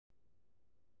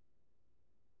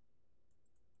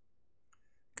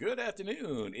Good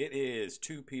afternoon. It is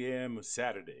 2 p.m.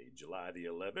 Saturday, July the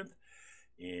 11th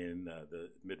in the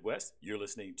Midwest. You're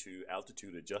listening to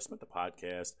Altitude Adjustment, the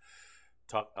podcast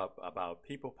talk up about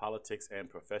people, politics, and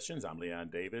professions. I'm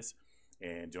Leon Davis,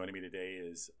 and joining me today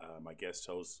is my guest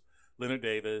hosts, Leonard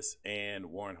Davis and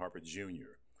Warren Harper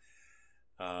Jr.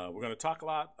 We're going to talk a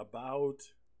lot about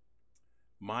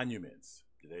monuments.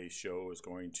 Today's show is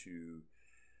going to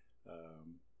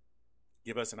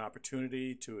give us an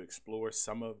opportunity to explore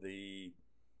some of the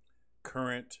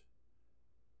current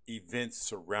events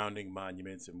surrounding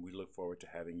monuments, and we look forward to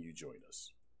having you join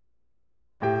us.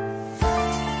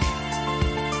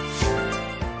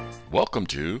 Welcome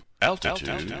to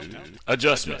Altitude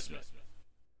Adjustment.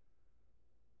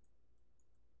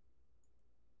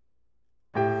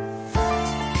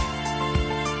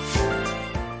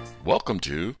 Welcome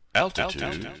to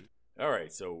Altitude. All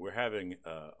right, so we're having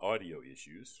audio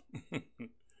issues.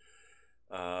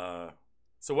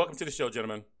 So welcome to the show,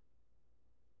 gentlemen.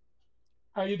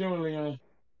 How you doing, Leon?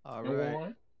 All And right.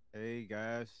 Warren? Hey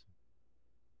guys.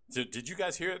 So did you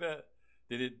guys hear that?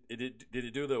 Did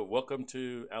it do the welcome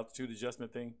to altitude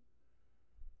adjustment thing?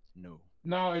 No.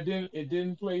 No, it didn't. It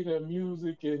didn't play the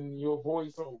music and your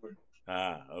voiceover.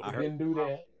 Okay. It didn't do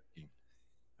that.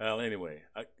 Well, anyway,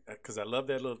 because I love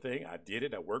that little thing. I did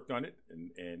it. I worked on it,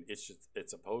 and it's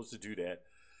supposed to do that.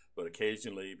 But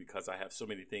occasionally, because I have so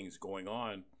many things going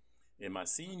on in my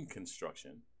scene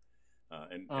construction,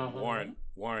 and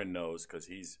Warren knows because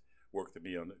he's worked with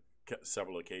me on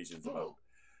several occasions about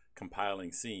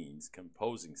composing scenes,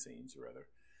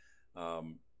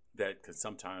 that because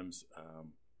sometimes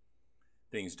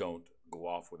things don't go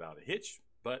off without a hitch.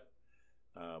 But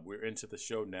we're into the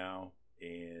show now,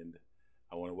 and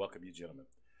I want to welcome you, gentlemen.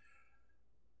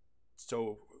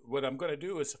 So what I'm going to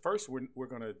do is first we're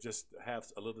going to just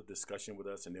have a little discussion with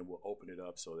us, and then we'll open it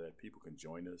up so that people can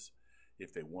join us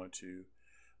if they want to.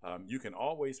 You can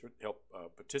always help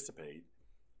participate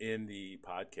in the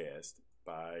podcast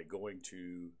by going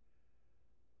to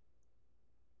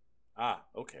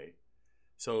okay.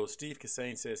 So Steve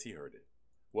Cassane says he heard it.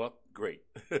 Well, great.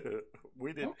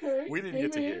 we didn't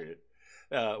get to hear it.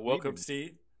 Welcome,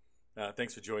 Steve.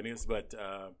 Thanks for joining us. But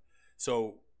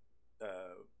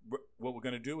what we're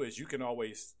going to do is you can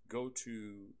always go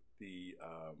to the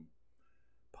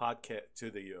podcast, to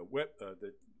the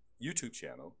the YouTube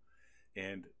channel,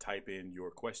 and type in your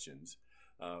questions.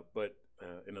 But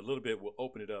in a little bit, we'll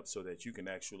open it up so that you can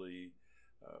actually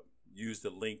use the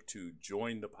link to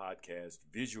join the podcast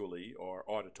visually or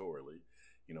auditorily.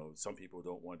 You know, some people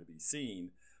don't want to be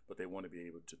seen, but they want to be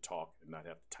able to talk and not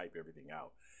have to type everything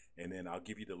out. And then I'll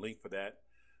give you the link for that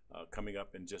coming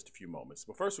up in just a few moments.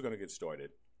 But first, we're going to get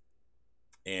started.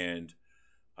 And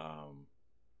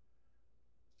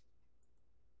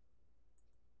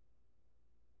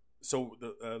so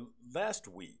the last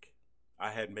week,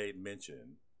 I had made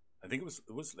mention. I think it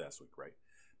was last week, right?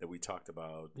 That we talked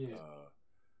about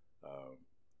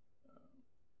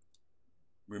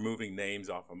removing names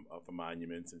off of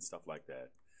monuments and stuff like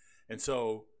that. And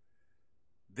so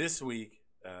this week,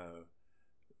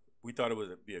 we thought it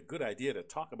would be a good idea to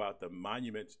talk about the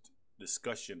monument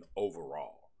discussion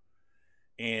overall.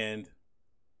 And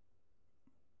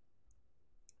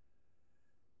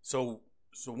so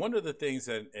one of the things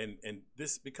and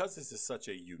this, because this is such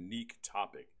a unique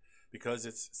topic, because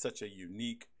it's such a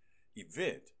unique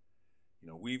event, you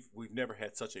know, we've never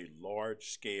had such a large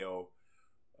scale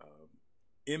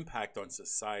impact on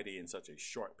society in such a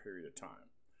short period of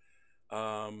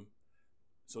time.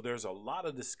 So there's a lot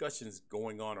of discussions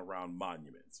going on around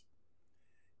monuments.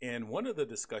 And one of the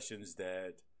discussions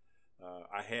that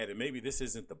I had, and maybe this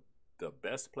isn't the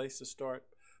best place to start,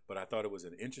 but I thought it was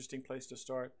an interesting place to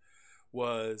start,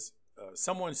 was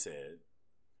someone said,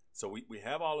 so we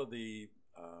have all of the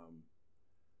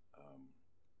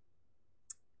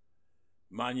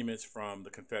monuments from the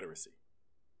Confederacy.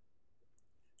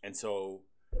 And so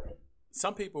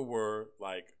some people were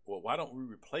like, well, why don't we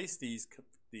replace these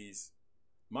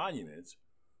monuments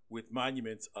with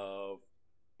monuments of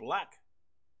black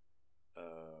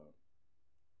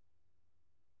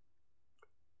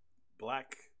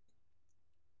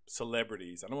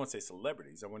celebrities. I don't want to say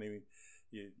celebrities. I want to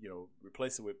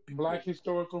replace it with black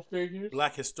historical figures.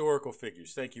 Black historical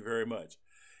figures. Thank you very much.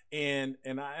 And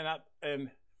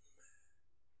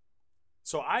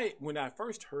so when I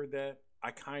first heard that,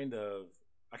 I kind of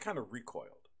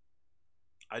recoiled.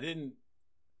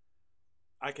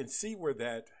 I can see where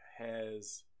that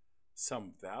has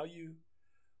some value,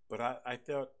 but I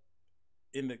felt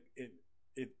that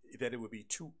it would be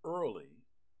too early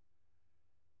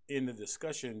in the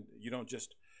discussion. You don't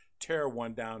just tear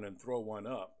one down and throw one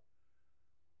up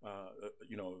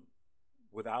you know,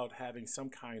 without having some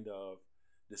kind of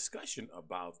discussion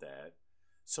about that,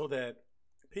 so that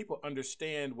people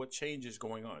understand what change is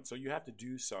going on. So you have to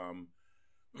do some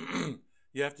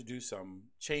you have to do some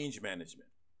change management.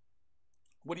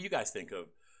 What do you guys think of,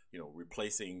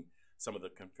 replacing some of the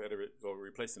Confederate or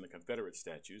replacing the Confederate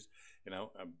statues?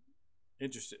 I'm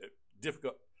interested,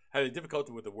 difficult, having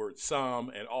difficulty with the word some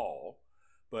and all,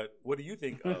 but what do you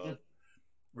think of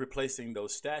replacing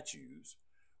those statues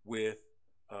with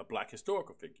Black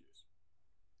historical figures?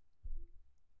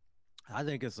 I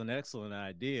think it's an excellent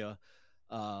idea,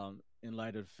 in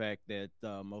light of the fact that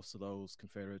most of those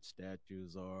Confederate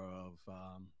statues are of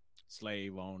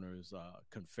slave owners,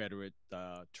 Confederate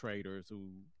traders who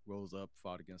rose up,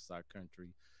 fought against our country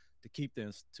to keep the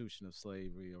institution of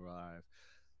slavery alive.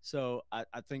 So I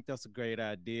think that's a great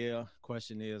idea.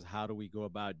 Question is, how do we go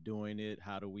about doing it?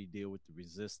 How do we deal with the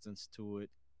resistance to it?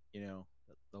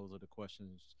 Those are the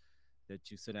questions that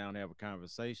you sit down and have a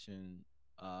conversation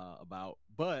about.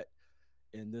 But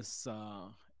in this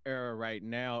era right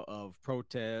now of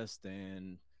protest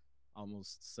and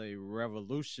almost say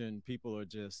revolution, people are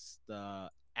just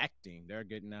acting. They're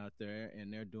getting out there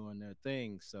and they're doing their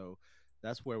thing. So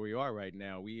that's where we are right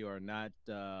now. We are not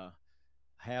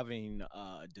having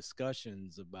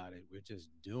discussions about it. We're just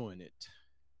doing it.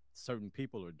 Certain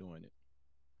people are doing it.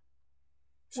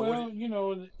 So Well,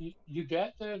 you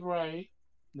got that right,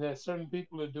 that certain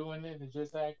people are doing it and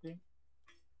just acting,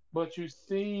 but you're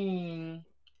seeing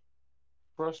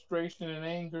frustration and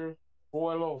anger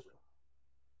boil over.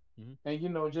 Mm-hmm.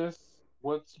 And, just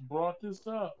what's brought this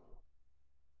up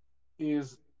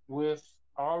is with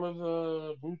all of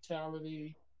the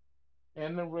brutality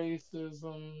and the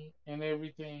racism and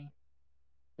everything,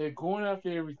 they're going after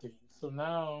everything. So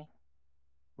now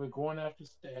we're going after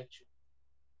statues.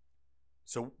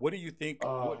 So what do you think?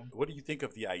 Um, What do you think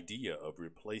of the idea of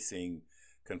replacing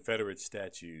Confederate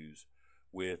statues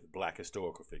with Black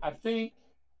historical I figures? think,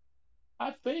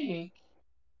 I think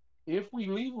if we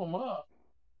leave them up,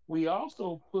 we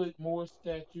also put more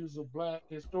statues of Black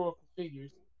historical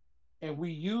figures, and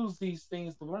we use these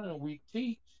things to learn. We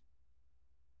teach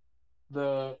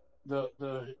the the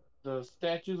the the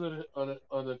statues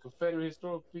of the Confederate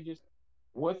historical figures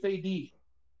what they did,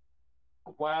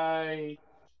 why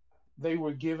they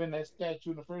were given that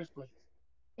statue in the first place.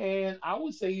 And I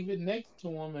would say even next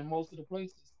to them in most of the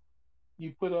places,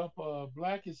 you put up a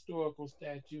Black historical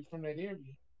statue from that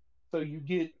area. So you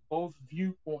get both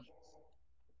viewpoints.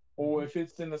 Or Mm-hmm. if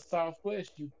it's in the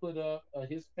Southwest, you put up a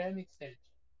Hispanic statue.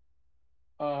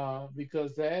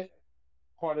 Because that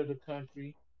part of the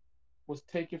country was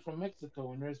taken from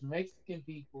Mexico. And there's Mexican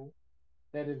people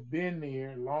that have been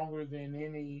there longer than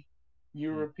any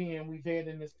European we've had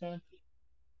in this country.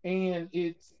 And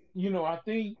it's, I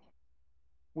think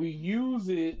we use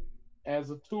it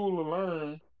as a tool to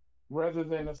learn rather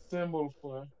than a symbol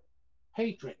for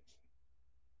hatred.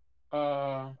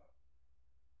 Uh,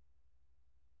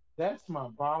 that's my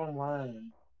bottom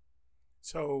line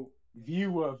So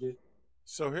view of it.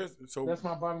 so here's so That's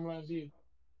my bottom line view.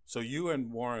 so you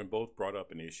and Warren both brought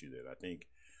up an issue that I think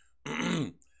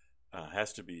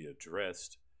has to be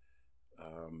addressed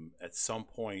at some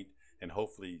point, and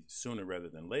hopefully sooner rather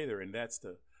than later, and that's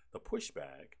the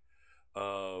pushback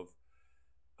of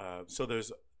so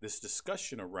there's this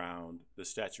discussion around the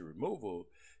statue removal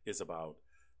is about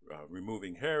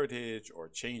removing heritage or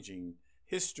changing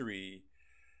history,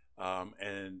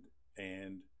 and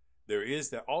there is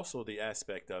that also the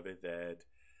aspect of it that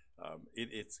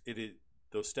it is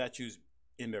those statues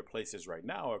in their places right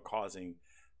now are causing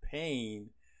pain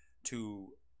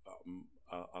to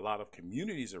a lot of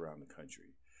communities around the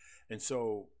country. And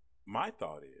so my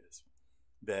thought is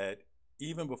that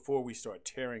even before we start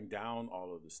tearing down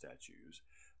all of the statues,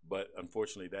 but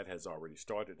unfortunately that has already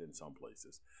started in some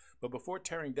places, but before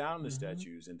tearing down the Mm-hmm.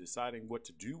 statues and deciding what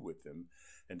to do with them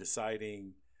and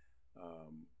deciding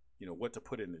what to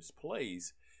put in its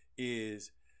place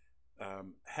is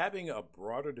having a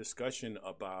broader discussion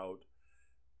about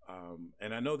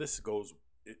and I know this goes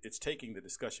it's taking the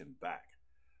discussion back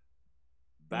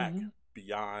Mm-hmm.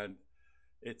 beyond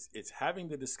it's having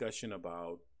the discussion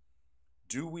about,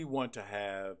 do we want to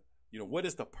have, what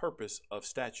is the purpose of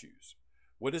statues?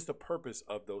 What is the purpose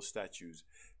of those statues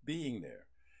being there?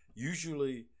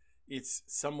 Usually it's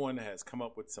someone has come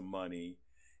up with some money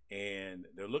and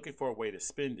they're looking for a way to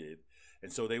spend it,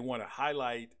 and so they want to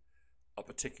highlight a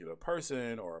particular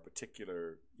person or a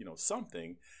particular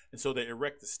something, and so they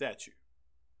erect the statue.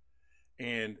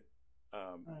 And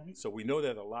Right. so we know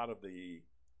that a lot of the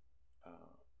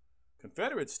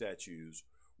Confederate statues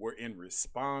were in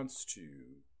response to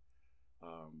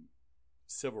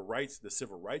the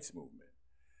civil rights movement.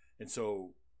 And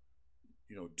so,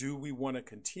 do we want to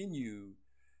continue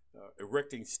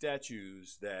erecting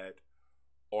statues that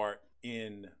are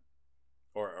in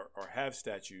or have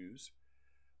statues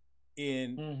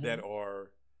in that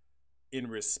are in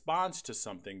response to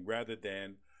something rather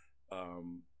than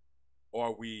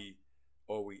are we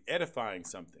edifying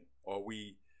something? Are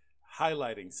we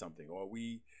highlighting something? Are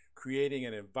we creating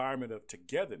an environment of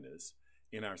togetherness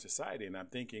in our society? And I'm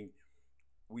thinking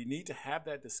we need to have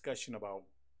that discussion about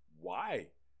why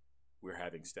we're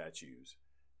having statues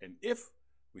and if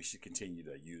we should continue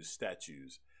to use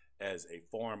statues as a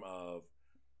form of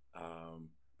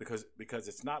because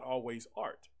it's not always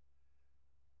art.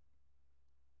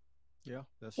 Yeah,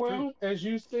 that's true. Well, as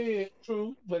you said,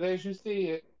 true, but as you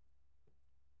said,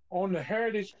 on the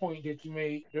heritage point that you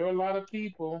made, there are a lot of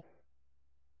people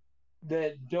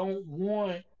that don't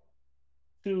want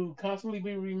to constantly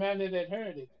be reminded that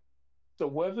heritage. So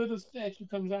whether the statue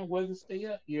comes down, whether it stay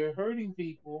up, you're hurting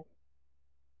people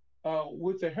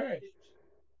with the heritage.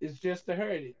 It's just the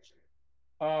heritage.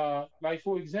 Like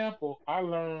for example, I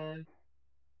learned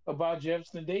about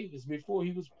Jefferson Davis before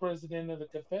he was president of the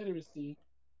Confederacy.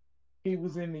 He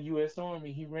was in the U.S.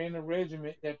 Army. He ran a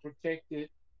regiment that protected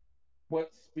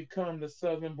what's become the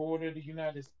southern border of the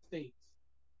United States.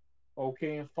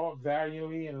 Okay, and fought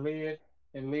valiantly and led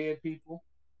people.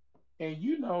 And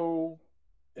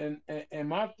and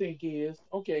my thing is,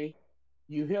 okay,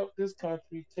 you help this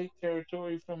country take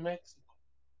territory from Mexico.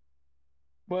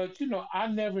 But I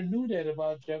never knew that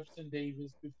about Jefferson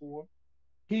Davis before.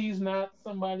 He's not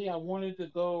somebody I wanted to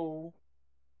go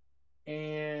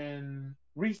and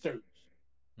research.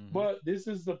 Mm-hmm. But this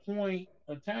is the point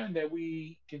of time that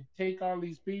we can take all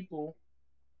these people,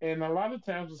 and a lot of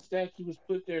times a statue is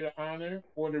put there to honor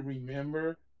or to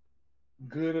remember,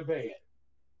 good or bad.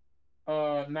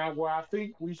 Now, where I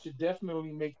think we should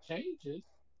definitely make changes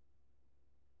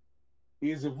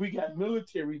is if we got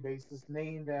military bases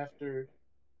named after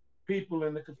people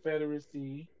in the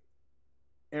Confederacy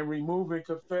and removing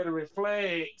Confederate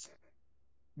flags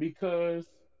because,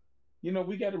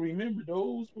 we got to remember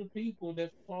those were people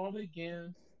that fought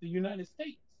against the United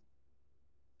States.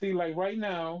 See, like right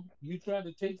now, you try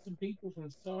to take some people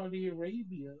from Saudi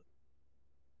Arabia,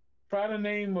 try to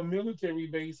name a military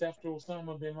base after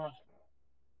Osama bin Laden,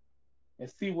 and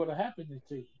see what'll happen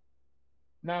to you.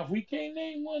 Now, if we can't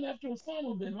name one after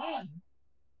Osama bin Laden,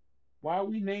 why are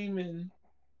we naming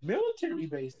military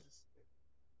bases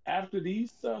after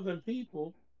these Southern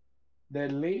people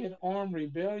that led armed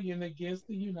rebellion against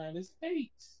the United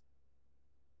States?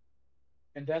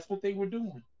 And that's what they were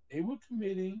doing. They were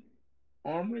committing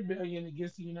armed rebellion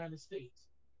against the United States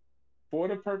for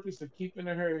the purpose of keeping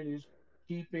the heritage,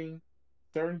 keeping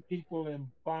certain people in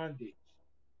bondage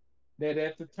that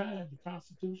at the time the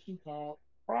Constitution called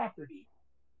property.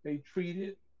 They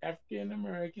treated African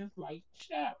Americans like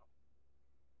chattel.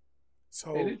 They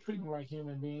So didn't treat them like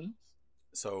human beings.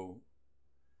 so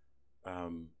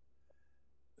um,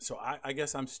 I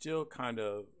guess I'm still kind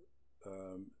of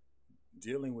um,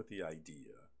 dealing with the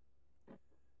idea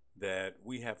that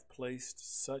we have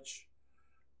placed such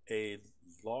a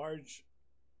large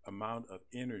amount of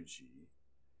energy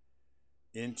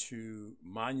into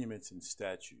monuments and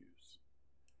statues.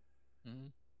 Mm-hmm.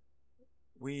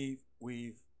 We've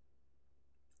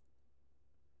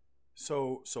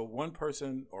so one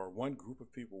person or one group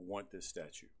of people want this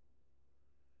statue,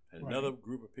 and Right. another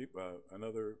group of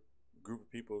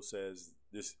people says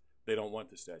this they don't want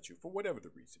the statue for whatever the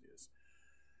reason is,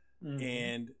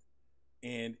 Mhm.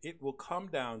 and it will come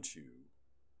down to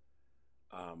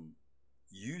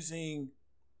using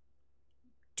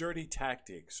dirty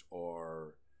tactics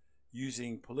or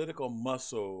using political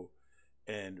muscle,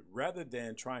 and rather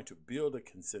than trying to build a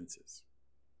consensus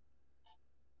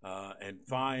and Mhm.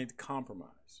 find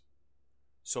compromise.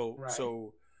 So Right.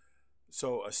 so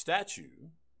so a statue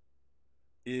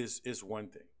is one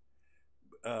thing.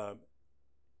 Um,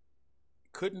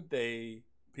 couldn't they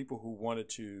people who wanted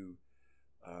to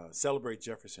celebrate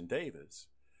Jefferson Davis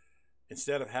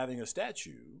instead of having a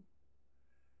statue,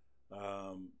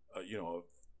 a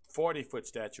 40-foot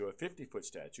statue, a 50-foot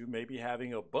statue, maybe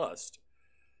having a bust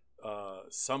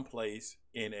someplace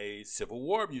in a Civil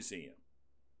War museum?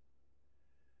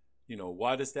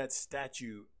 Why does that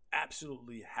statue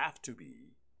absolutely have to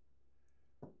be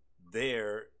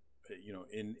there,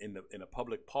 in a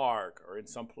public park or in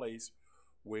some place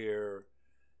where,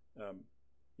 um,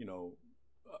 you know,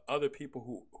 other people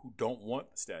who don't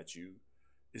want the statue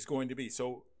is going to be?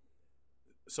 So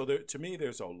there, to me,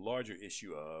 there's a larger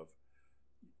issue of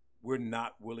we're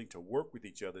not willing to work with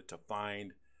each other to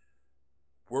find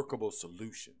workable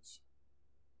solutions.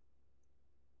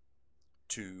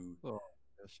 to. Oh,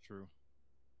 that's true.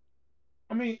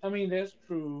 I mean that's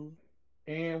true.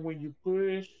 And when you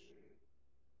push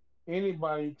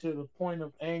anybody to the point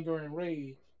of anger and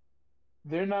rage,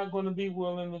 they're not going to be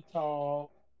willing to talk.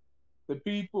 The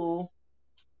people,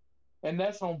 and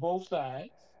that's on both sides.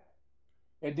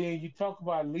 And then you talk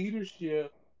about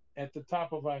leadership at the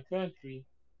top of our country.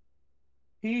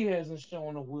 He hasn't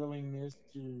shown a willingness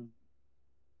to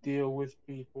deal with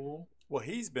people. Well,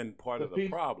 he's been part The of the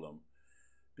people, problem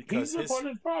he's because been part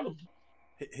of the problem.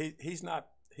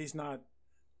 he's not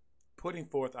putting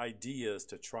forth ideas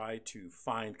to try to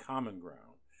find common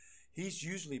ground. He's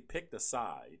usually picked a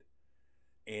side,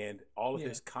 and all of Yeah,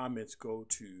 his comments go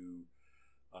to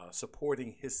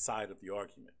supporting his side of the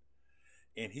argument.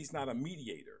 And he's not a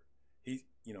mediator.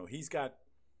 He's got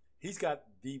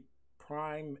the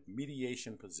prime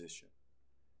mediation position.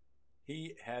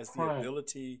 He has the prime.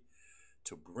 ability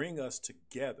to bring us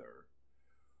together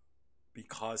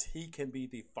because he can be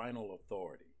the final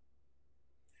authority.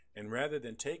 And rather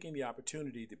than taking the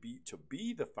opportunity to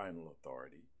be the final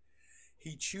authority,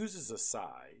 he chooses a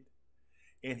side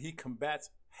and he combats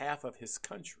half of his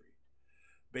country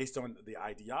based on the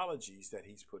ideologies that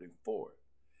he's putting forward.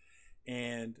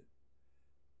 And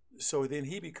so then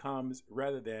he becomes,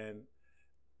 rather than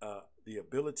the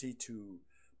ability to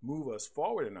move us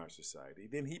forward in our society,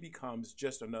 then he becomes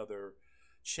just another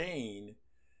chain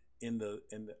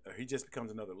he just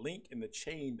becomes another link in the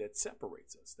chain that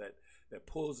separates us, that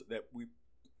pulls, that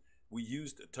we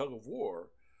use the tug of war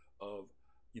of,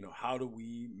 how do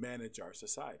we manage our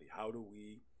society? How do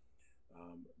we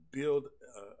build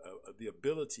the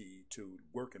ability to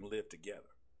work and live together?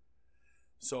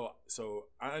 So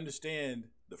I understand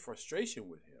the frustration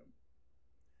with him,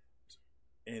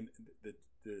 and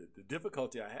the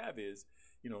difficulty I have is,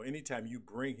 anytime you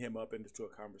bring him up into a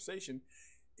conversation,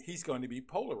 he's going to be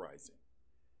polarizing.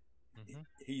 Mm-hmm.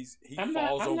 He I'm not.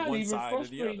 falls I'm on not one even side or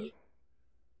the other. frustrated.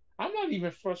 I'm not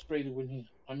even frustrated with him.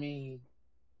 I mean,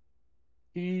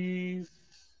 he's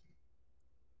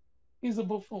he's a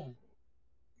buffoon,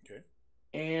 Okay.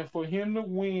 and for him to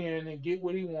win and get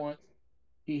what he wants,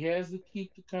 he has to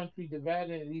keep the country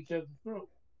divided at each other's throat.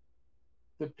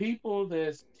 The people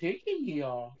that's ticking me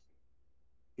off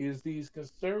is these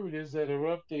conservatives that are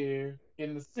up there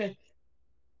in the Senate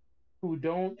who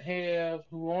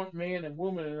aren't man and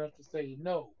woman enough to say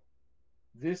no,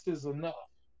 this is enough,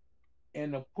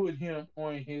 and to put him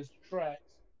on his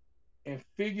tracks, and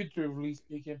figuratively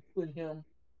speaking, put him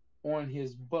on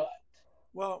his butt.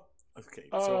 Well, okay.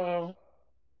 So Uh,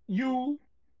 you,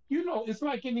 it's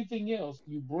like anything else.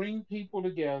 You bring people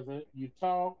together, you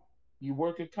talk, you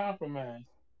work a compromise.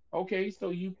 Okay, so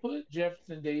you put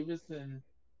Jefferson Davis and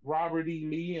Robert E.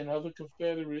 Lee and other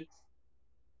Confederates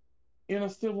in a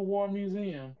Civil War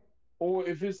museum, or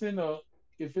if it's in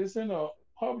a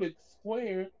public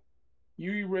square,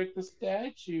 you erect a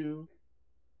statue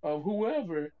of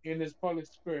whoever in this public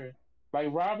square. Like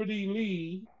Robert E.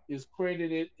 Lee is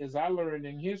credited, as I learned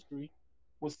in history,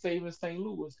 with saving St.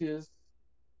 Louis.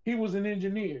 He was an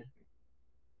engineer,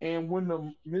 and when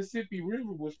the Mississippi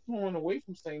River was flowing away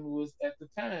from St. Louis at the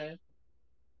time,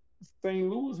 St.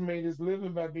 Louis made his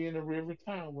living by being a river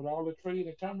town with all the trade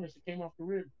and commerce that came off the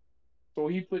river. So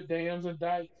he put dams and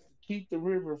dikes to keep the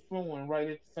river flowing right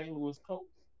at the St. Louis coast.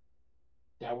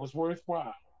 That was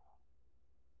worthwhile.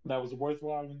 That was a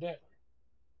worthwhile endeavor.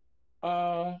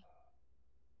 Uh,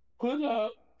 Put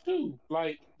up too,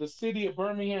 like the city of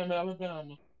Birmingham,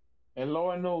 Alabama, and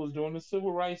Lord knows during the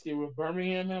civil rights era,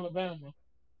 Birmingham, Alabama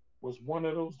was one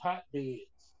of those hotbeds.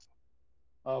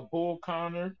 Bull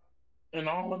Connor and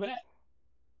all of that.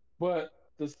 But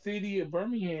the city of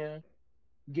Birmingham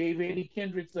gave Eddie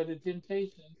Kendricks of the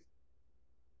Temptations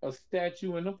a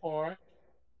statue in the park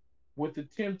with the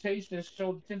Temptations,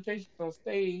 show the Temptations on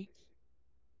stage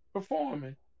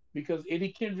performing, because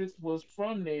Eddie Kendricks was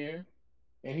from there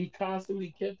and he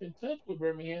constantly kept in touch with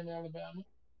Birmingham, Alabama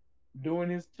during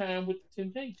his time with the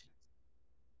Temptations.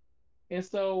 And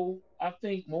so I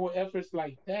think more efforts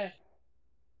like that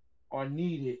are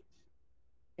needed.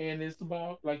 And it's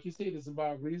about, like you said, it's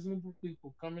about reasonable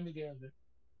people coming together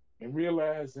and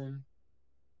realizing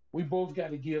we both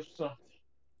got to give something.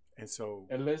 and so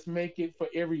And let's make it for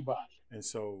everybody. and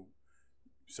so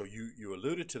so you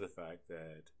alluded to the fact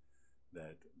that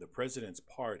the president's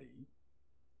party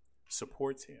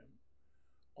supports him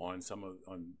on some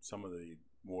of the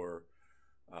more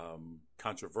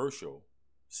controversial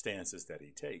stances that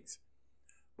he takes.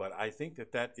 But I think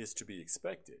that is to be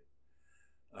expected.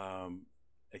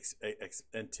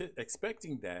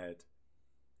 Expecting that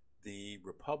the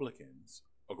Republicans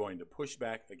are going to push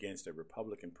back against a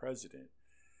Republican president,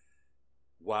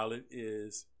 while it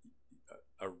is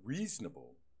a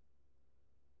reasonable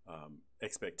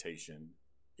expectation,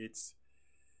 it's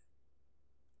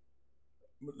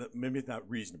maybe it's not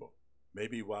reasonable.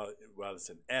 Maybe while it's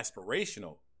an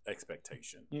aspirational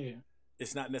expectation, Yeah.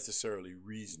 it's not necessarily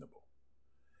reasonable.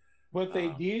 But they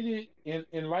did it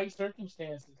in light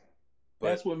circumstances. But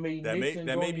That's what made Nixon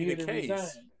go ahead and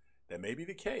resign. That may be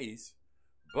the case,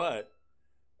 but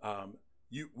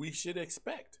we should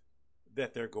expect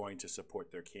that they're going to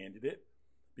support their candidate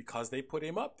because they put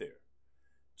him up there.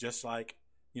 Just like,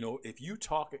 if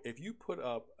you put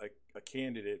up a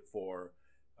candidate for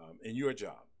in your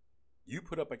job, you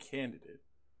put up a candidate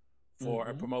for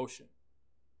a promotion,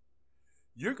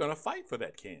 you're going to fight for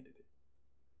that candidate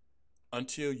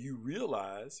until you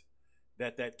realize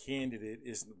that that candidate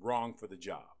is wrong for the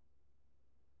job.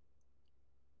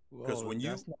 Because when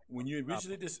you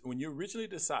originally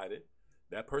decided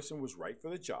that person was right for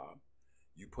the job,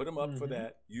 you put them up for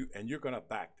that, and you're going to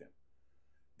back them.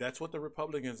 That's what the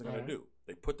Republicans are going to do.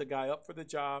 They put the guy up for the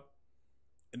job,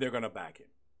 and they're going to back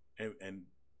him, and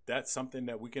that's something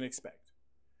that we can expect.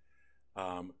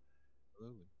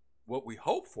 What we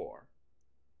hope for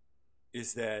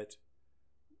is that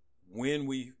when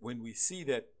we see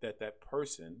that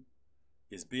person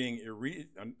is being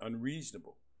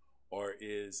unreasonable or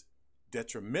is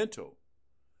detrimental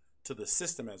to the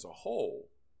system as a whole,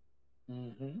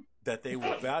 that they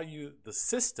will value the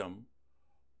system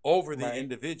over the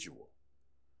individual.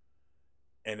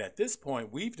 And at this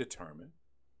point, we've determined,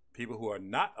 people who are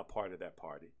not a part of that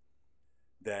party,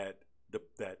 that the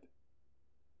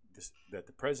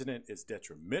president is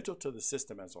detrimental to the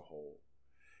system as a whole,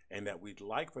 and that we'd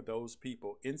like for those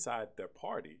people inside their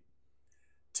party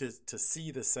to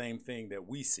see the same thing that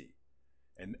we see.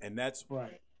 And that's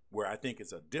where I think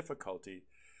is a difficulty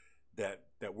that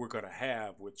we're going to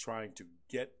have with trying to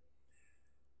get.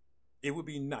 It would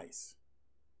be nice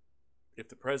if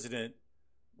the president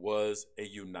was a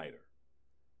uniter.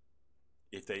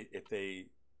 If they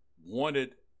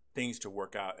wanted things to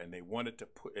work out and he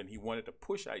wanted to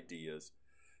push ideas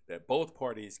that both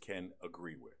parties can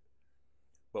agree with.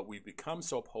 But we've become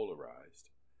so polarized,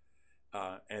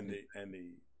 and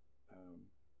the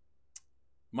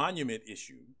monument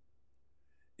issue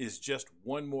is just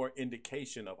one more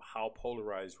indication of how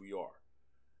polarized we are.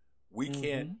 We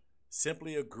can't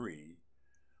simply agree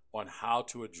on how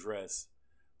to address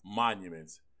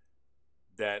monuments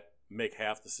that make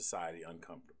half the society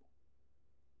uncomfortable.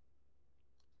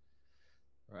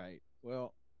 Right.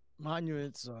 Well,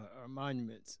 monuments are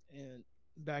monuments, and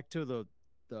back to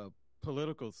the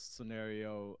political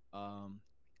scenario.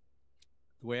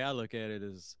 The way I look at it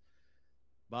is,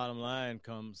 bottom line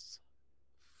comes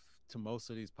to most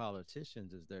of these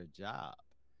politicians is their job.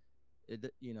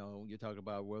 You talk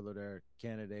about whether their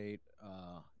candidate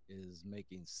is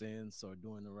making sense or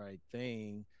doing the right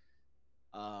thing.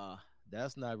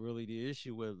 That's not really the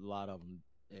issue with a lot of them.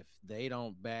 If they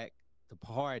don't back the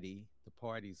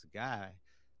party's guy,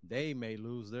 they may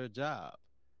lose their job.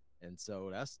 And so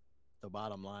that's the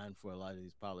bottom line for a lot of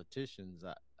these politicians.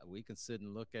 We can sit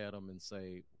and look at them and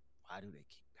say, why do they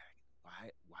keep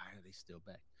backing? Why are they still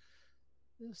back?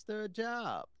 It's their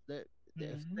job. That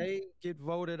if they get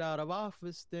voted out of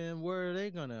office, then where are they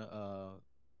gonna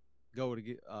go to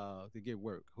get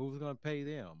work? Who's gonna pay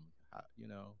them?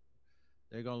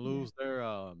 They're gonna lose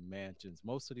their mansions.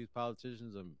 Most of these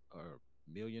politicians are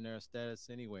millionaire status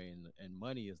anyway, and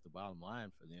money is the bottom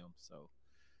line for them. So,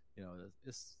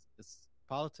 it's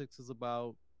politics is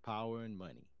about power and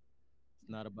money. It's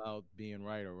not about being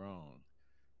right or wrong.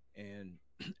 And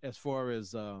as far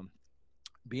as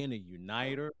being a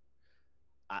uniter,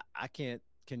 I can't.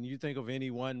 Can you think of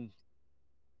any one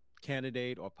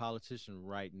candidate or politician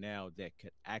right now that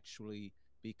could actually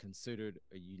be considered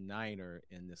a uniter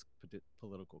in this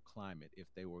political climate if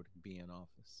they were to be in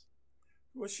office?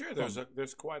 Well, sure.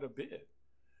 There's quite a bit.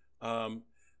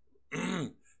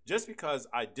 Just because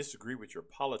I disagree with your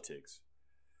politics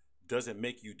doesn't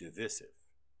make you divisive.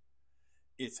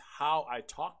 It's how I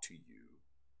talk to you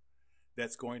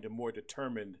that's going to more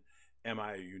determine, am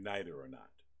I a uniter or not?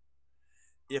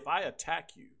 If I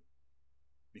attack you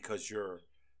because you're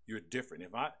different,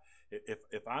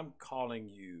 if I'm calling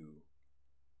you,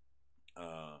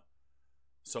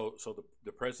 so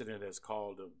the president has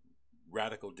called them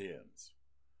radical Dems.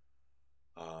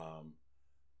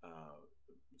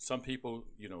 Some people,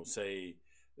 say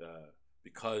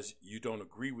because you don't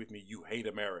agree with me, you hate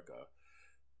America.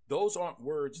 Those aren't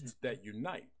words that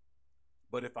unite.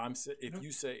 But if I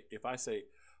say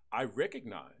I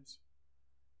recognize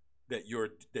that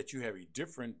you have a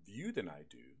different view than I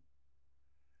do,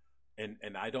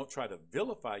 and I don't try to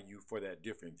vilify you for that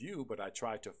different view, but I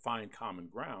try to find common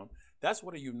ground. That's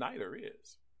what a uniter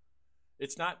is.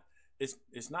 It's not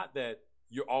it's not that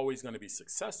you're always going to be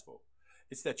successful.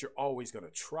 It's that you're always going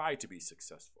to try to be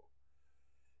successful.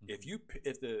 If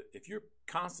you're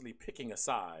constantly picking a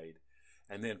side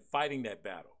and then fighting that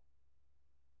battle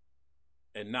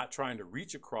and not trying to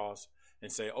reach across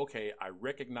and say, okay, I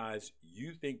recognize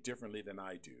you think differently than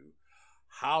I do.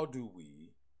 How do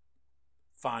we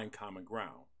find common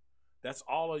ground? That's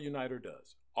all a uniter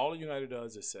does. All a uniter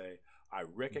does is say, I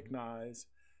recognize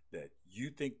that you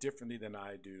think differently than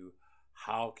I do.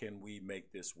 How can we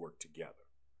make this work together?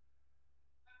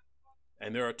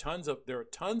 And there are tons of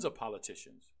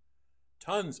politicians,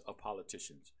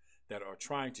 that are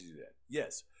trying to do that.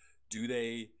 Yes, do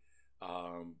they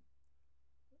come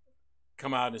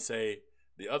out and say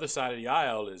the other side of the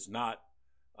aisle is not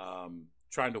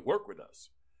trying to work with us?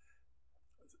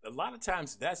 A lot of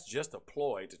times that's just a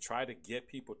ploy to try to get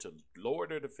people to lower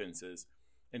their defenses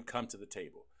and come to the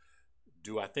table.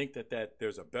 Do I think that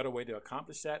there's a better way to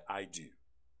accomplish that? I do.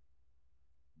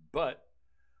 But,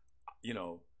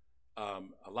 a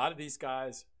lot of these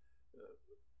guys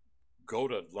go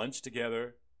to lunch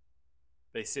together.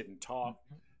 They sit and talk.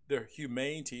 They're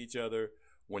humane to each other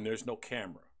when there's no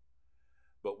camera.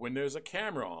 But when there's a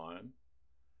camera on,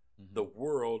 the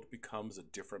world becomes a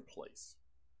different place.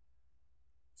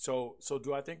 So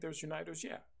do I think there's uniters?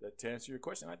 Yeah. To answer your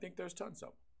question, I think there's tons of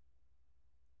them.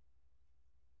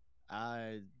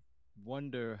 I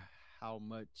wonder how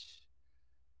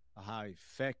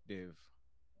effective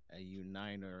a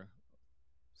uniter,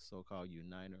 so-called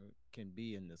uniter, can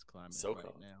be in this climate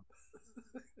right now.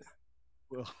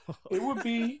 Well, it would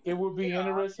be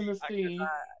interesting to see.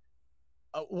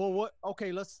 What?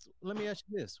 Okay, let me ask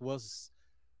you this: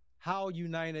 how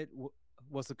united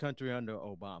was the country under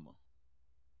Obama?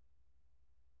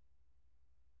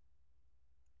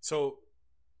 So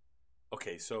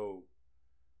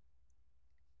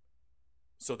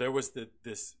there was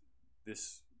this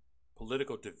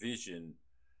political division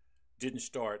didn't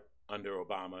start under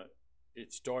Obama.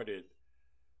 It started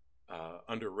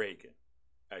under Reagan,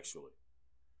 actually.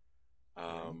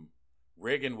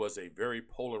 Reagan was a very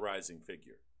polarizing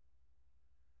figure.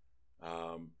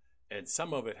 And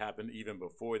some of it happened even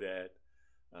before that.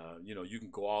 You can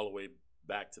go all the way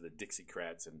back to the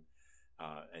Dixiecrats and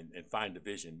find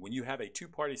division. When you have a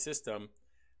two-party system,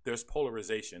 there's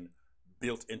polarization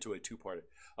built into a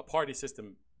party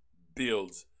system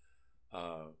builds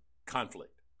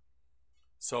conflict.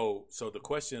 So the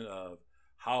question of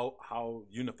how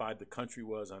unified the country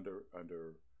was under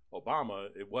Obama,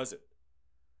 it wasn't.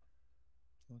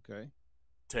 Okay.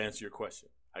 To answer your question,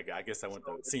 I guess I went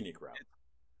the scenic route.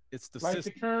 It's the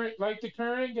current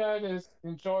guy that's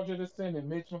in charge of the Senate,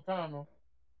 Mitch McConnell.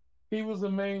 He was the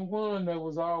main one that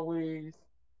was always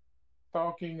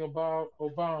talking about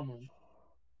Obama.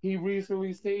 He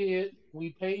recently said we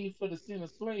paid for the sin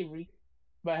of slavery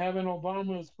by having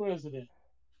Obama as president.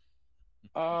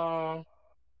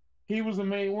 He was the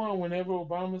main one whenever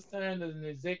Obama signed an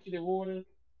executive order,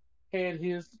 had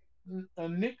his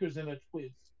knickers in a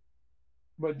twist.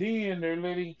 But then they're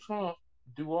letting Trump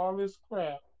do all this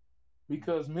crap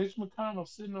because Mitch McConnell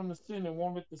sitting on the Senate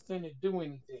won't let the Senate do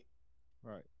anything.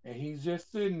 Right. And he's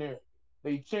just sitting there.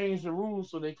 They changed the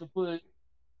rules so they could put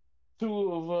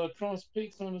two of Trump's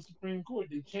picks on the Supreme Court.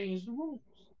 They changed the rules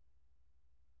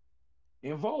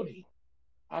in voting.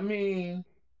 I mean,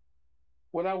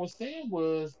 what I was saying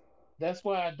was that's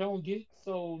why I don't get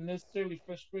so necessarily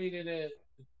frustrated at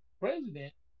the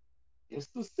president. It's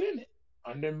the Senate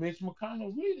under Mitch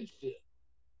McConnell's leadership.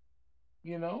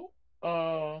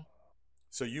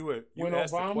 So you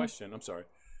asked the question. I'm sorry.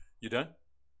 You done?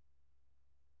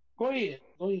 Go ahead.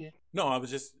 No, I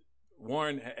was just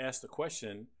Warren asked the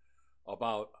question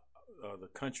about the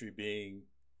country being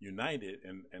united,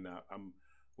 and I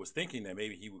was thinking that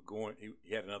maybe he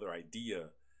had another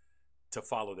idea to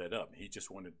follow that up. He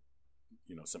just wanted,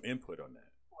 some input on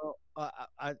that. Well,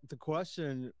 the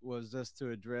question was just to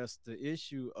address the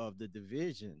issue of the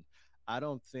division. I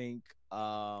don't think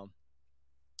a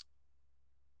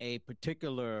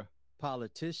particular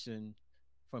politician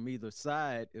from either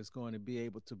side is going to be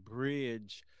able to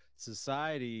bridge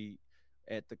society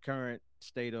at the current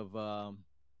state of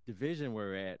division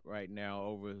we're at right now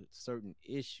over certain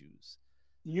issues.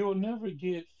 You'll never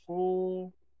get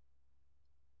full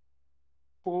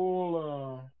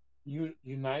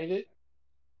united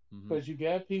because you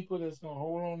got people that's gonna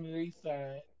hold on to their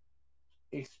side,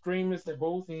 extremists at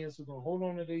both ends who gonna hold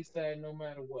on to their side no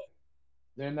matter what.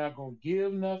 They're not gonna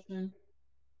give nothing.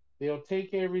 They'll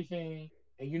take everything,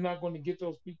 and you're not going to get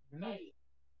those people united.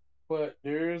 But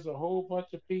there's a whole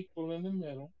bunch of people in the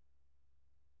middle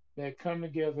that come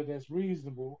together that's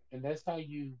reasonable, and that's how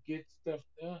you get stuff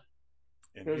done.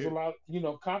 And There's a here,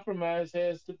 lot, compromise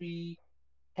has to be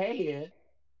had.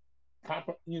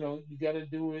 You got to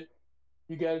do it.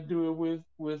 You got to do it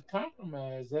with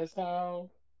compromise. That's how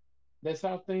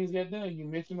things get done. You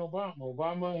mentioned Obama.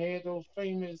 Obama had those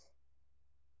famous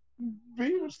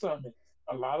beaver summits.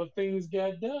 A lot of things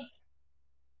got done.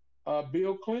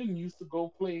 Bill Clinton used to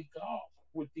go play golf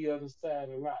with the other side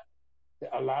a lot.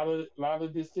 A lot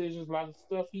of decisions, a lot of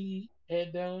stuff he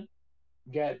had done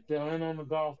got done on the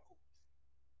golf course.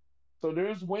 So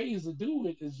there's ways to do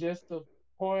it. It's just a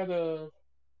part of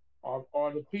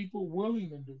are the people willing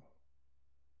to do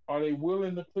it? Are they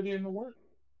willing to put in the work?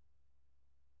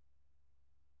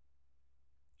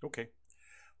 okay,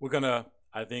 we're gonna.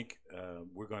 I think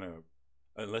we're gonna.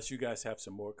 Unless you guys have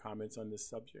some more comments on this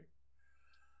subject,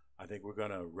 I think we're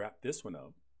gonna wrap this one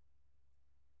up.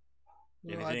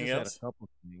 Well, I Anything just had else? a couple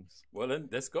things. Well, then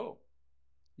let's go.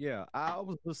 Yeah, I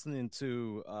was listening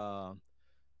to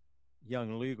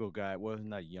young legal guy. Well,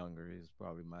 not younger. He's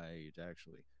probably my age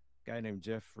actually. Guy named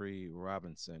Jeffrey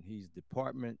Robinson. He's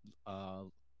department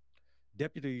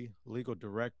deputy legal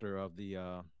director of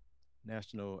the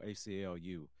National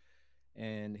ACLU,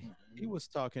 and he Mhm. was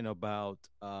talking about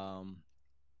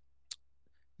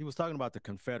the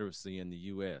Confederacy in the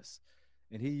U.S.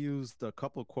 and he used a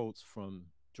couple of quotes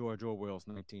from George Orwell's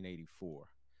 1984,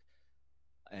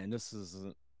 and this is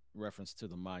a reference to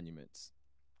the monuments.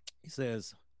 He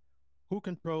says, "Who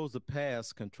controls the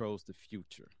past controls the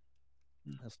future."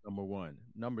 That's number one.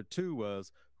 Number two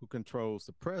was, "Who controls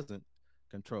the present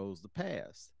controls the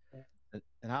past."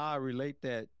 And how I relate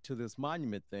that to this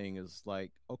monument thing is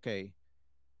like, okay,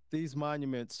 these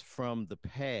monuments from the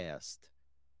past,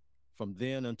 from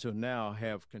then until now,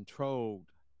 have controlled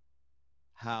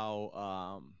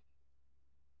how,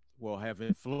 have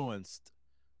influenced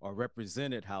or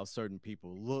represented how certain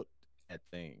people looked at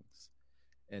things.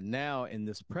 And now, in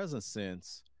this present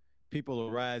sense, people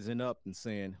are rising up and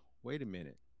saying, wait a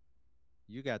minute,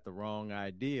 you got the wrong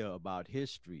idea about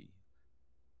history.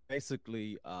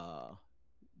 Basically,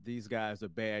 these guys are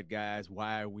bad guys.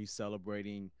 Why are we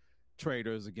celebrating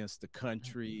traitors against the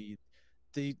country?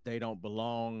 They don't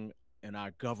belong in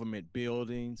our government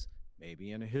buildings,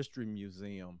 maybe in a history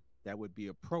museum. That would be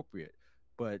appropriate.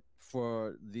 But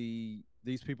for these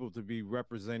people to be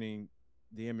representing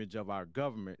the image of our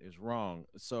government is wrong.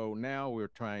 So now we're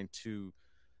trying to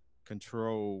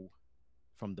control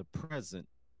from the present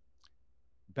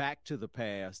back to the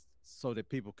past so that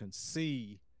people can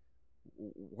see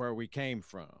where we came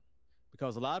from.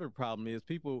 Because a lot of the problem is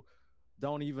people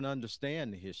don't even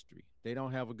understand the history. They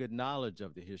don't have a good knowledge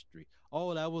of the history.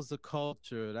 Oh, that was the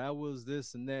culture. That was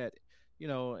this and that,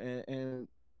 and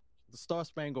the Star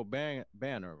Spangled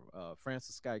Banner,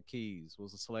 Francis Scott Keys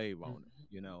was a slave owner.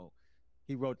 Mhm.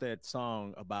 He wrote that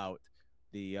song about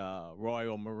the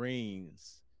Royal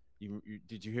Marines.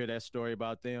 Did you hear that story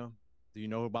about them? Do you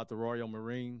know about the Royal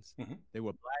Marines? Hmm. They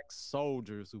were black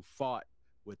soldiers who fought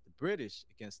with the British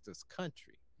against this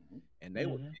country, Hmm. and they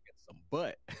were Mhm. kicking some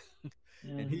butt,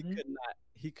 and Mhm.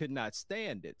 he could not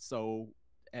stand it. So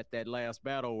at that last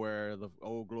battle where the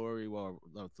Old Glory, or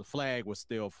the flag was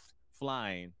still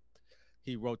flying,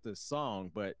 he wrote this song.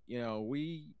 But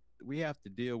we have to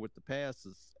deal with the past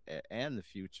and the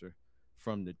future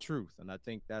from the truth, and I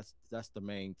think that's the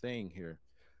main thing here.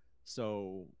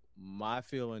 So my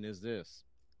feeling is this: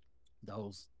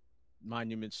 those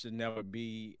monuments should never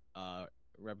be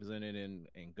represented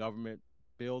in government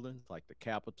buildings like the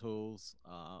capitals,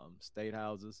 state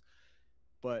houses.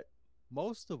 But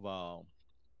most of all,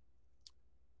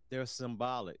 they're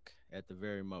symbolic at the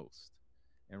very most.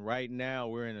 And right now,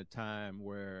 we're in a time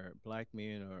where black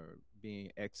men are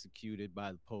being executed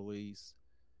by the police.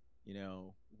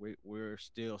 We're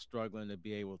still struggling to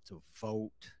be able to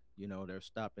vote. They're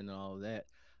stopping all of that.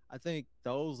 I think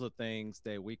those are things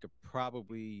that we could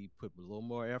probably put a little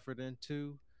more effort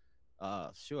into.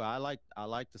 Sure, I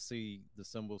like to see the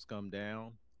symbols come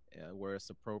down where it's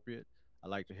appropriate. I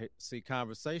like to see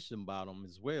conversation about them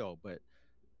as well. But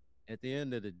at the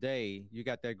end of the day, you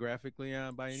got that graphic,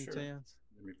 Leon, by any Sure. chance?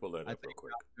 Let me pull that I up real think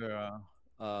quick.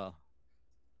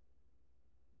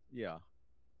 Yeah,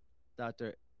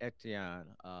 Dr.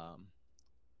 Etienne, I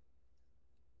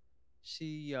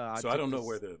So I took don't know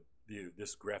where this.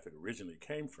 this graphic originally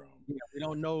came from. Yeah, we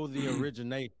don't know the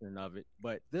origination of it,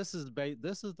 but this is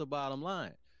the bottom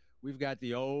line. We've got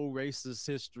the old racist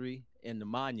history in the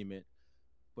monument,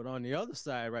 but on the other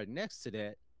side, right next to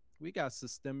that, we got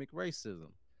systemic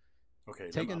racism. Okay,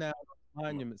 Taking down I'm,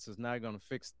 monuments is not going to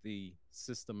fix the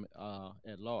system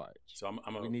at large. so I'm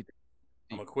We gonna need.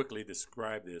 I'm gonna quickly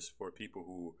describe this for people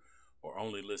who are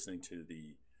only listening to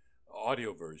the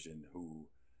audio version, who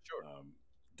Sure.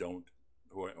 don't,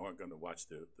 who aren't going to watch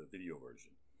the video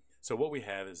version. So what we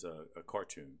have is a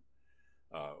cartoon,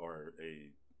 or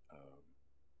a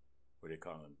what do they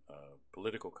call them?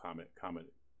 Political comedy, comic,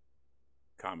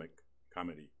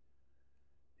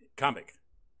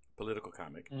 political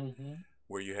comic, Mm-hmm.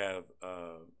 where you have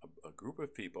a group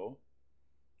of people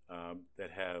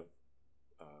that have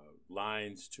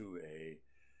lines to a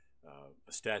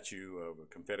statue of a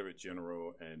Confederate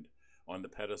general, and on the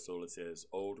pedestal it says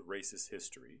 "Old Racist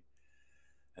History."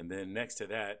 And then next to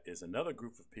that is another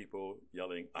group of people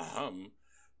yelling "Ahem,"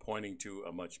 pointing to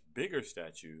a much bigger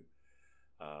statue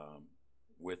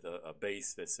with a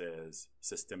base that says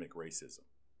 "Systemic Racism."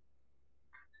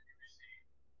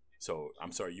 So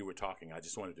I'm sorry, you were talking. I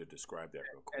just wanted to describe that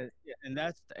real quick. Yeah, and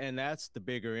that's the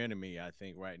bigger enemy, I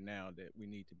think, right now that we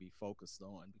need to be focused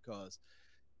on, because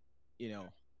you know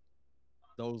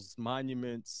those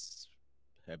monuments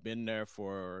have been there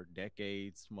for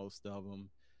decades, most of them.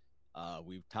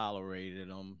 We've tolerated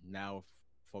them. Now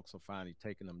folks are finally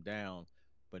taking them down.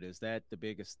 But is that the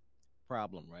biggest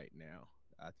problem right now?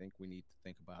 I think we need to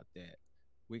think about that.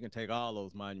 We can take all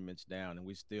those monuments down, and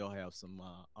we still have some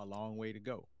a long way to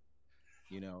go.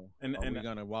 And Are we and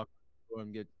gonna walk through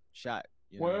and get shot?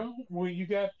 Well, when you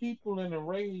got people in a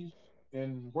rage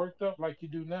and worked up like you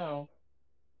do now,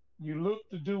 you look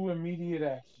to do immediate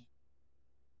action.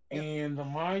 Yeah. And the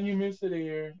monuments are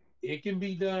there. It can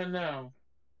be done now,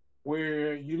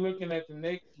 where you're looking at the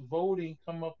next voting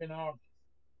come up in August.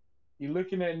 You're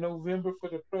looking at November for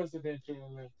the presidential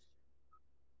election.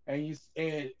 And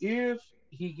if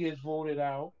he gets voted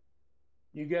out,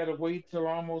 you got to wait till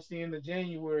almost the end of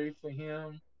January for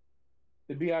him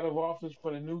to be out of office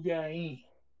for the new guy in.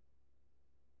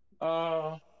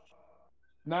 Uh,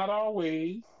 Not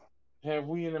always have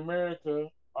we in America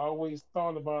always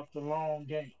thought about the long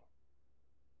game.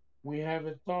 We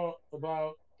haven't thought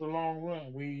about the long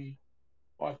run. We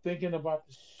are thinking about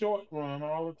the short run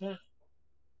all the time.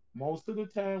 Most of the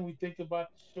time, we think about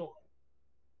the short.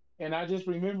 And I just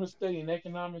remember studying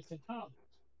economics in college.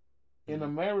 In Mhm.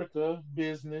 America,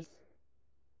 business,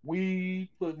 we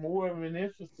put more of an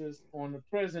emphasis on the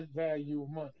present value of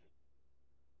money.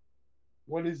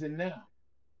 What is it now?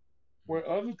 Where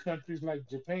other countries like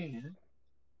Japan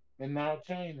and now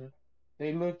China,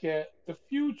 they look at the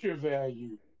future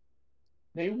value.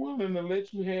 They willing to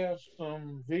let you have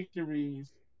some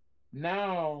victories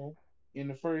now in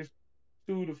the first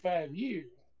 2 to 5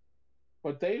 years,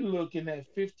 but they looking at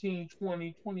 15,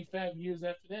 20, 25 years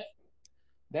after that. I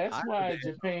That's heard they why have a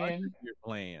Japan, 100-year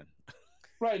plan.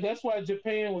 right, that's why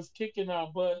Japan was kicking our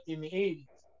butt in the 80s.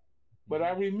 But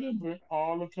I Mhm. remember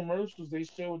all the commercials they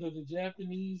showed of the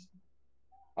Japanese,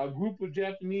 a group of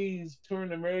Japanese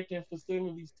touring American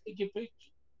facilities taking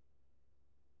pictures.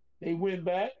 They went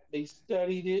back, they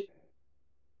studied it,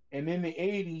 and in the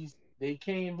 80s, they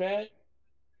came back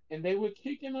and they were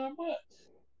kicking our butts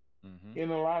Mhm. in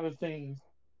a lot of things,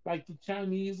 like the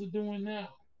Chinese are doing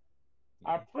now.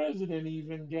 Our Yeah. president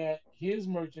even got his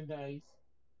merchandise,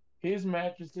 his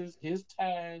mattresses, his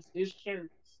ties, his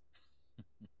shirts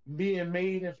being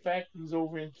made in factories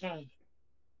over in China.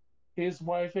 His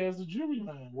wife has a jewelry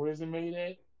line. Where is it made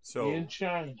at? In so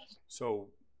China.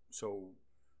 so so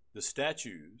the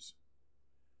statues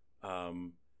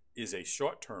um, is a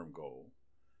short-term goal,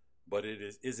 but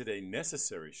is it a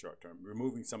necessary short-term?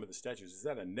 Removing some of the statues, is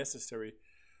that a necessary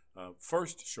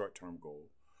first short-term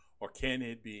goal, or can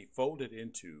it be folded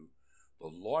into the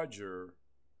larger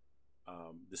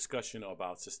discussion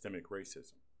about systemic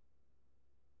racism?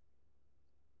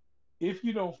 If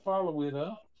you don't follow it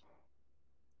up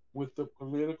with the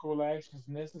political actions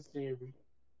necessary,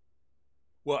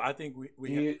 Well, I think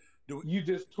we have it do you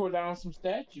just tore down some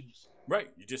statues. right.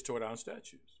 You just tore down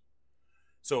statues.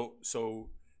 So so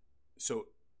so,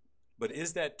 but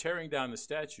is that tearing down the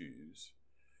statues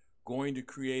going to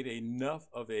create enough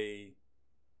of a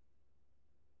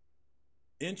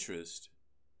interest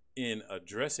in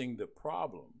addressing the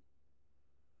problem?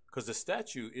 Because the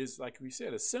statue is, like we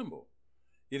said, a symbol.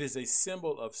 It is a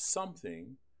symbol of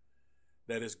something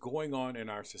that is going on in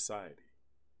our society,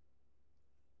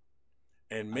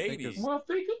 and I think maybe it's Well,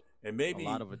 think of, and a lot maybe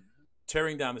of it.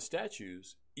 tearing down the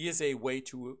statues is a way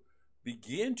to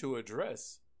begin to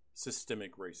address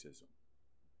systemic racism.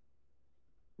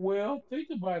 well, think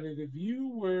about it. If you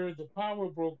were the power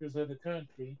brokers of the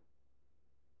country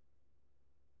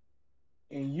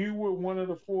and you were one of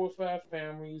the 4 or 5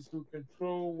 families who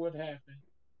control what happened,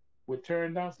 would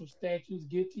tearing down some statues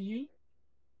get to you?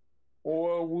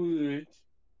 Or would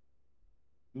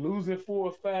losing 4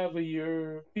 or 5 of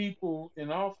your people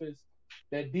in office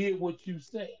that did what you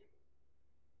say.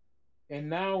 And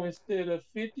now instead of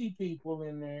 50 people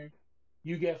in there,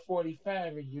 you got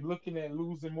 45 and you're looking at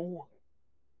losing more.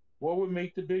 What would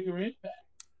make the bigger impact?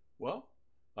 Well,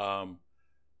 um,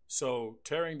 so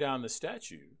tearing down the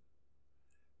statue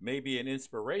may be an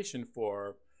inspiration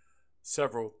for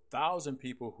several thousand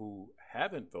people who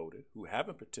haven't voted, who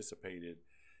haven't participated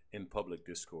in public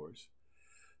discourse,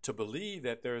 to believe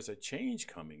that there's a change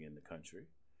coming in the country.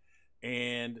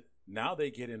 And now they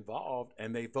get involved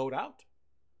and they vote out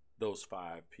those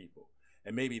 5 people.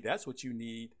 And maybe that's what you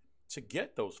need to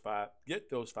get those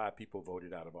five people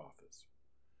voted out of office.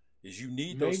 Is you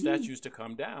need those statues to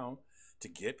come down to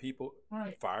get people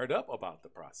fired up about the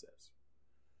process.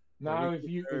 Now, if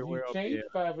you change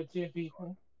 5 or 10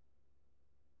 people,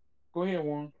 go ahead,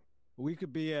 Warren. We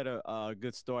could be at a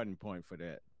good starting point for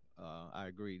that. I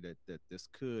agree that this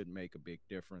could make a big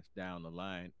difference down the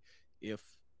line if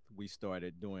we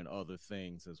started doing other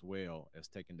things as well as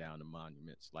taking down the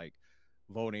monuments, like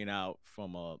voting out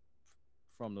from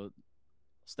the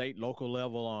state, local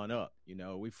level on up. You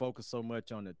know, we focus so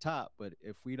much on the top, but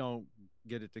if we don't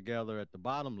get it together at the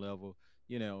bottom level,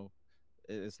 you know,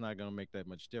 it's not going to make that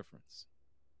much difference.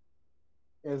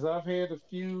 As I've had a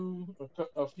few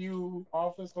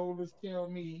office holders tell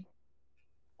me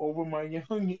over my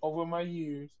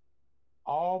years,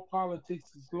 all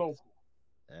politics is local.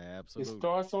 Absolutely. It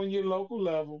starts on your local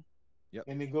level, yep,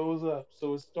 and it goes up.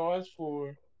 So it starts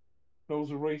for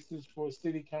those races for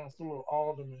city council or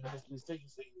alderman, as we say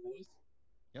was.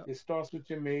 Yep. It starts with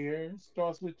your mayor,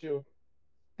 starts with your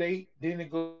state, then it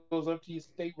goes up to your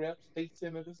state reps, state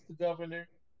senators, the governor,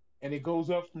 and it goes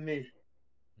up from there.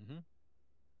 Mm-hmm.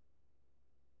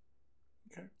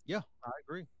 Okay. Yeah, I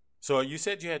agree. So you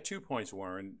said you had 2 points,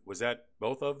 Warren. Was that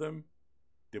both of them?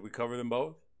 Did we cover them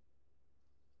both?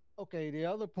 Okay, the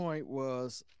other point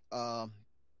was I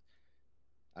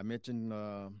mentioned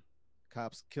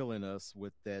cops killing us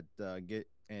with that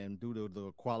due to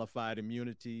the qualified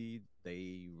immunity,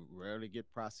 they rarely get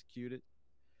prosecuted.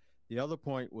 The other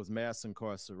point was mass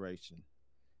incarceration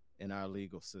in our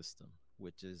legal system,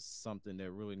 which is something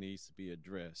that really needs to be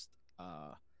addressed.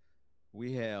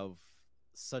 We have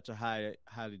such a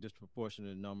highly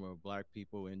disproportionate number of Black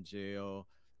people in jail.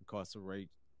 Incarceration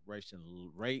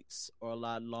rates are a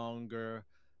lot longer.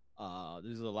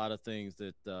 These are a lot of things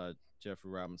that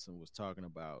Jeffrey Robinson was talking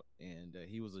about, and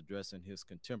he was addressing his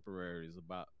contemporaries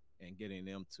about and getting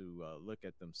them to look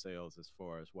at themselves as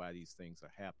far as why these things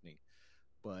are happening.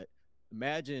 But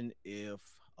imagine if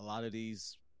a lot of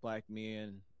these Black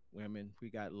men, women we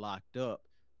got locked up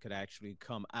could actually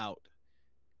come out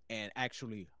and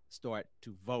actually start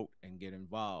to vote and get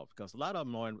involved, because a lot of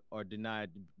them are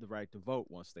denied the right to vote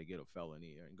once they get a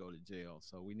felony and go to jail.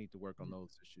 So we need to work on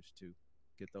those issues too,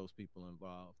 get those people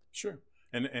involved. Sure.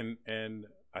 And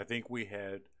I think we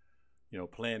had,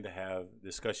 planned to have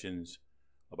discussions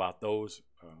about those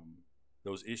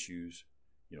issues,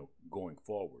 going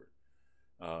forward.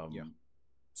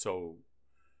 So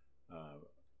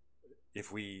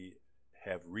if we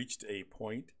have reached a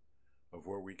point of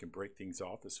where we can break things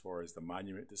off as far as the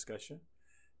monument discussion,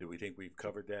 do we think we've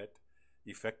covered that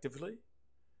effectively?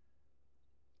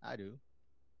 I do.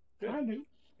 Good. I do.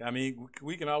 I mean,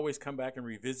 we can always come back and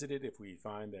revisit it if we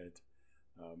find that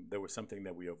there was something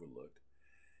that we overlooked.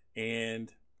 And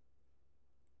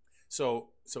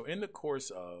so in the course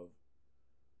of,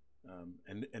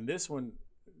 and this one,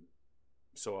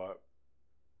 so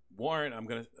Warren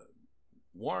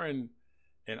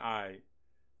and I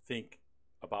think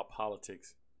about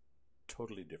politics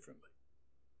totally differently.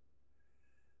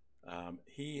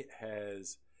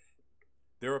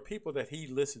 There are people that he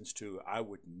listens to I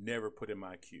would never put in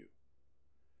my queue.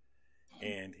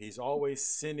 And he's always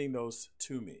sending those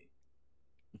to me.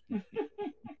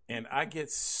 And I get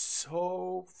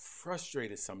so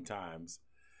frustrated sometimes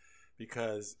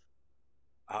because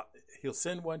he'll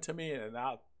send one to me and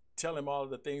I'll tell him all of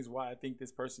the things why I think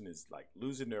this person is like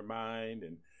losing their mind,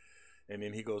 and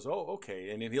then he goes, oh, okay,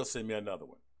 and then he'll send me another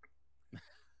one.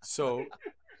 So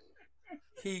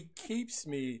he keeps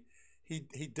me,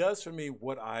 he does for me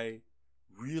what I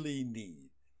really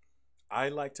need. I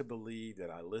like to believe that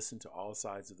I listen to all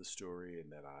sides of the story,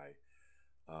 and that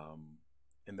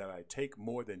I take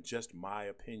more than just my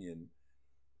opinion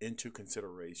into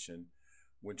consideration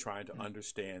when trying to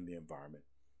understand the environment.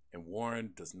 And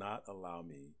Warren does not allow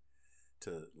me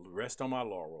to rest on my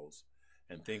laurels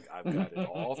and think I've got it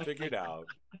all figured out.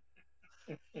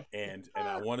 And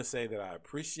I want to say that I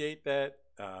appreciate that,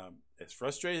 as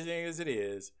frustrating as it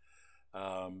is.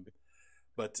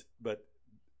 But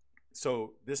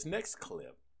so this next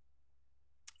clip,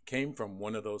 came from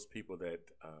one of those people that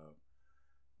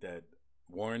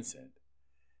Warren sent,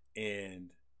 and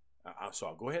so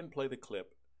I'll go ahead and play the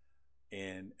clip,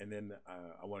 and then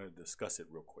I want to discuss it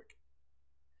real quick.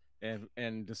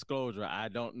 And disclosure, I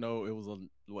don't know. It was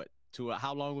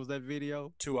how long was that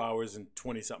video? 2 hours and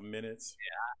 20-something minutes.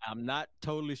 Yeah, I'm not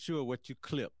totally sure what you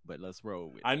clipped, but let's roll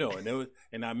with it. I know,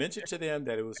 and I mentioned to them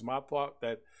that it was my fault,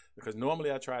 because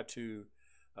normally I try to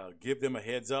give them a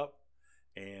heads up,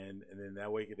 and then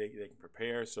that way they can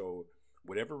prepare. So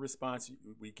whatever response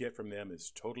we get from them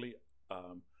is totally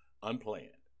unplanned.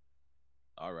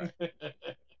 All right.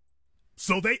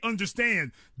 So they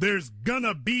understand there's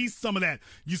gonna be some of that.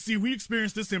 You see, we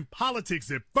experienced this in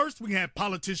politics. At first, we had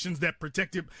politicians that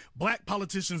protected black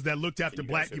politicians that looked after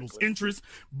black people's interests.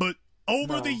 But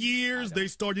over the years, they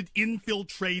started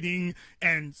infiltrating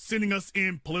and sending us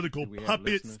in political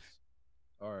puppets.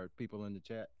 Or people in the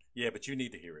chat. Yeah, but you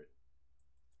need to hear it.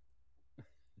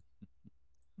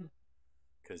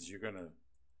 Because you're gonna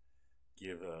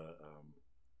give a...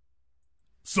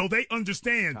 So they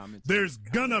understand there's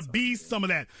gonna be some of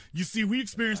that. You see, we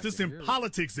experienced this in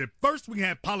politics. At first, we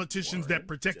had politicians that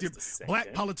protected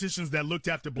black politicians that looked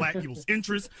after black people's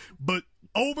interests. But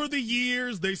over the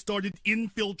years, they started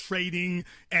infiltrating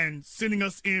and sending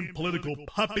us in political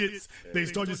puppets. They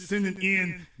started sending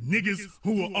in niggas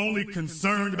who were only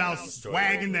concerned about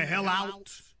swagging the hell out.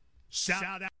 Shout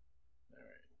out.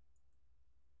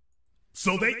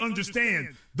 So they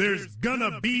understand there's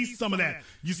gonna be some of that.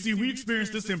 You see, we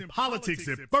experienced this in politics.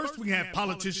 At first, we had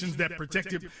politicians that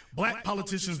protected black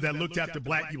politicians that looked after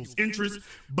black people's interests.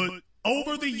 But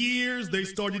over the years, they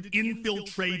started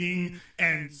infiltrating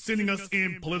and sending us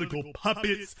in political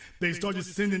puppets. They started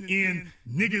sending in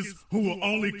niggas who were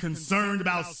only concerned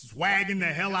about swagging the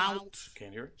hell out.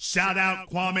 Can't hear it. Shout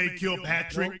out Kwame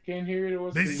Kilpatrick. Can't hear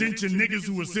it. They sent you niggas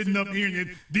who were sitting up here,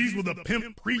 and these were the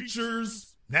pimp preachers.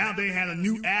 Now they had a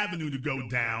new avenue to go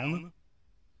down.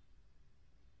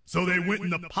 So they went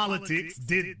into politics,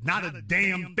 did not a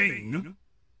damn thing,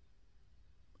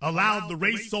 allowed the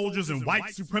race soldiers and white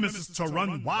supremacists to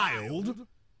run wild,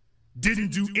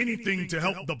 didn't do anything to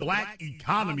help the black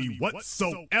economy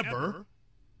whatsoever,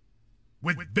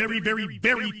 with very, very,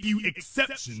 very few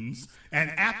exceptions. And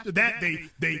after that,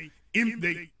 they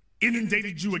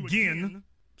inundated you again.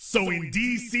 So in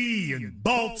D.C. and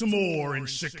Baltimore and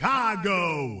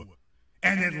Chicago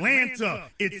and Atlanta,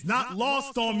 it's not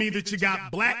lost on me that you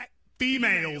got black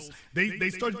females. They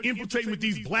started infiltrating with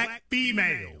these black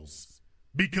females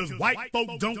because white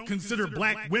folk don't consider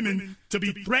black women to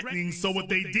be threatening. So what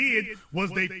they did was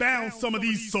they found some of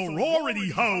these sorority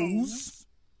hoes.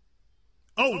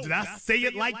 Oh, did I say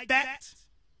it like that?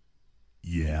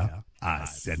 Yeah, I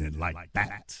said it like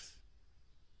that.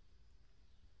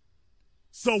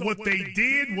 So what they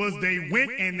did was they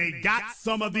went and they got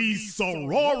some of these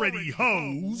sorority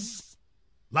hoes,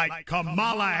 like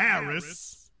Kamala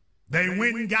Harris. They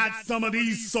went and got some of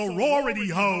these sorority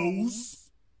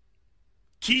hoes,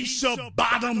 Keisha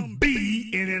Bottom B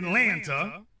in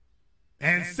Atlanta,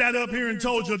 and sat up here and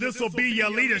told you this will be your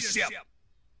leadership.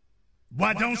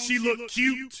 Why don't she look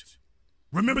cute?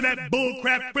 Remember that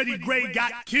bullcrap Freddie Gray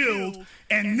got killed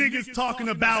and niggas talking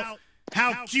about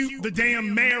how cute the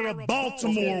damn mayor of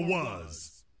Baltimore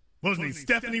was. What was her name?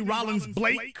 Stephanie Rollins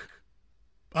Blake?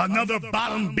 Another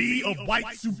bottom B of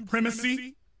white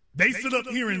supremacy? They sit up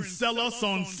here and sell us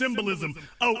on symbolism.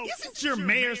 Oh, isn't your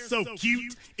mayor so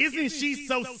cute? Isn't she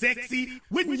so sexy?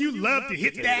 Wouldn't you love to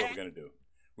hit that? What we're going to do.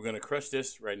 We're going to crush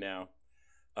this right now.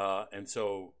 And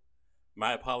so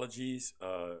my apologies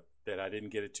that I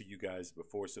didn't get it to you guys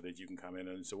before so that you can comment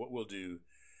on it. So what we'll do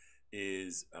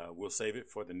is we'll save it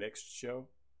for the next show,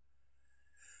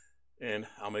 and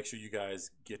I'll make sure you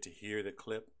guys get to hear the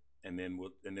clip, and then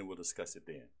we'll discuss it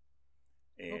then.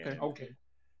 And, okay.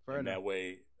 And that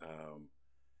way,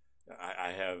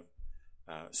 I have.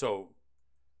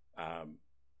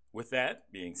 With that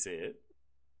being said,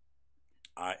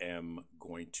 I am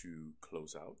going to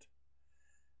close out.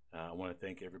 I want to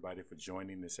thank everybody for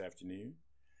joining this afternoon,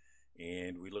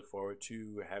 and we look forward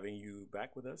to having you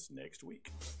back with us next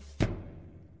week.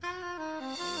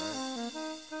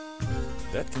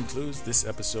 That concludes this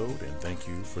episode, and thank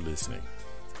you for listening.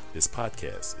 This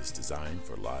podcast is designed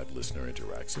for live listener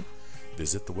interaction.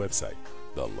 Visit the website,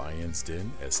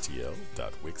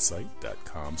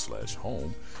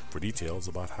 thelionsdenstl.wixsite.com/home for details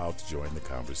about how to join the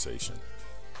conversation.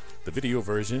 The video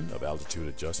version of Altitude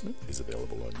Adjustment is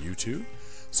available on YouTube.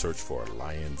 Search for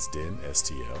Lions Den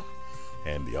STL.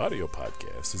 And the audio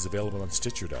podcast is available on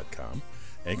Stitcher.com,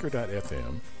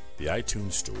 Anchor.fm, the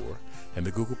iTunes Store, and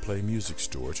the Google Play Music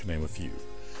Store, to name a few.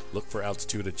 Look for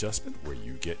Altitude Adjustment where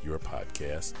you get your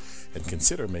podcast, and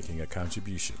consider making a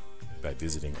contribution by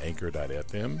visiting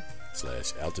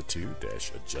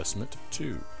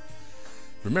anchor.fm/altitude-adjustment2.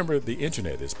 Remember, the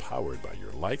internet is powered by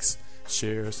your likes,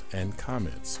 shares, and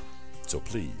comments. So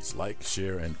please like,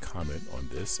 share, and comment on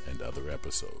this and other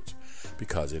episodes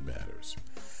because it matters.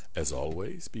 As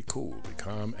always, be cool, be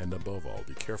calm, and above all,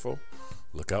 be careful.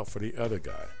 Look out for the other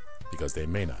guy because they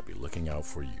may not be looking out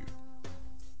for you.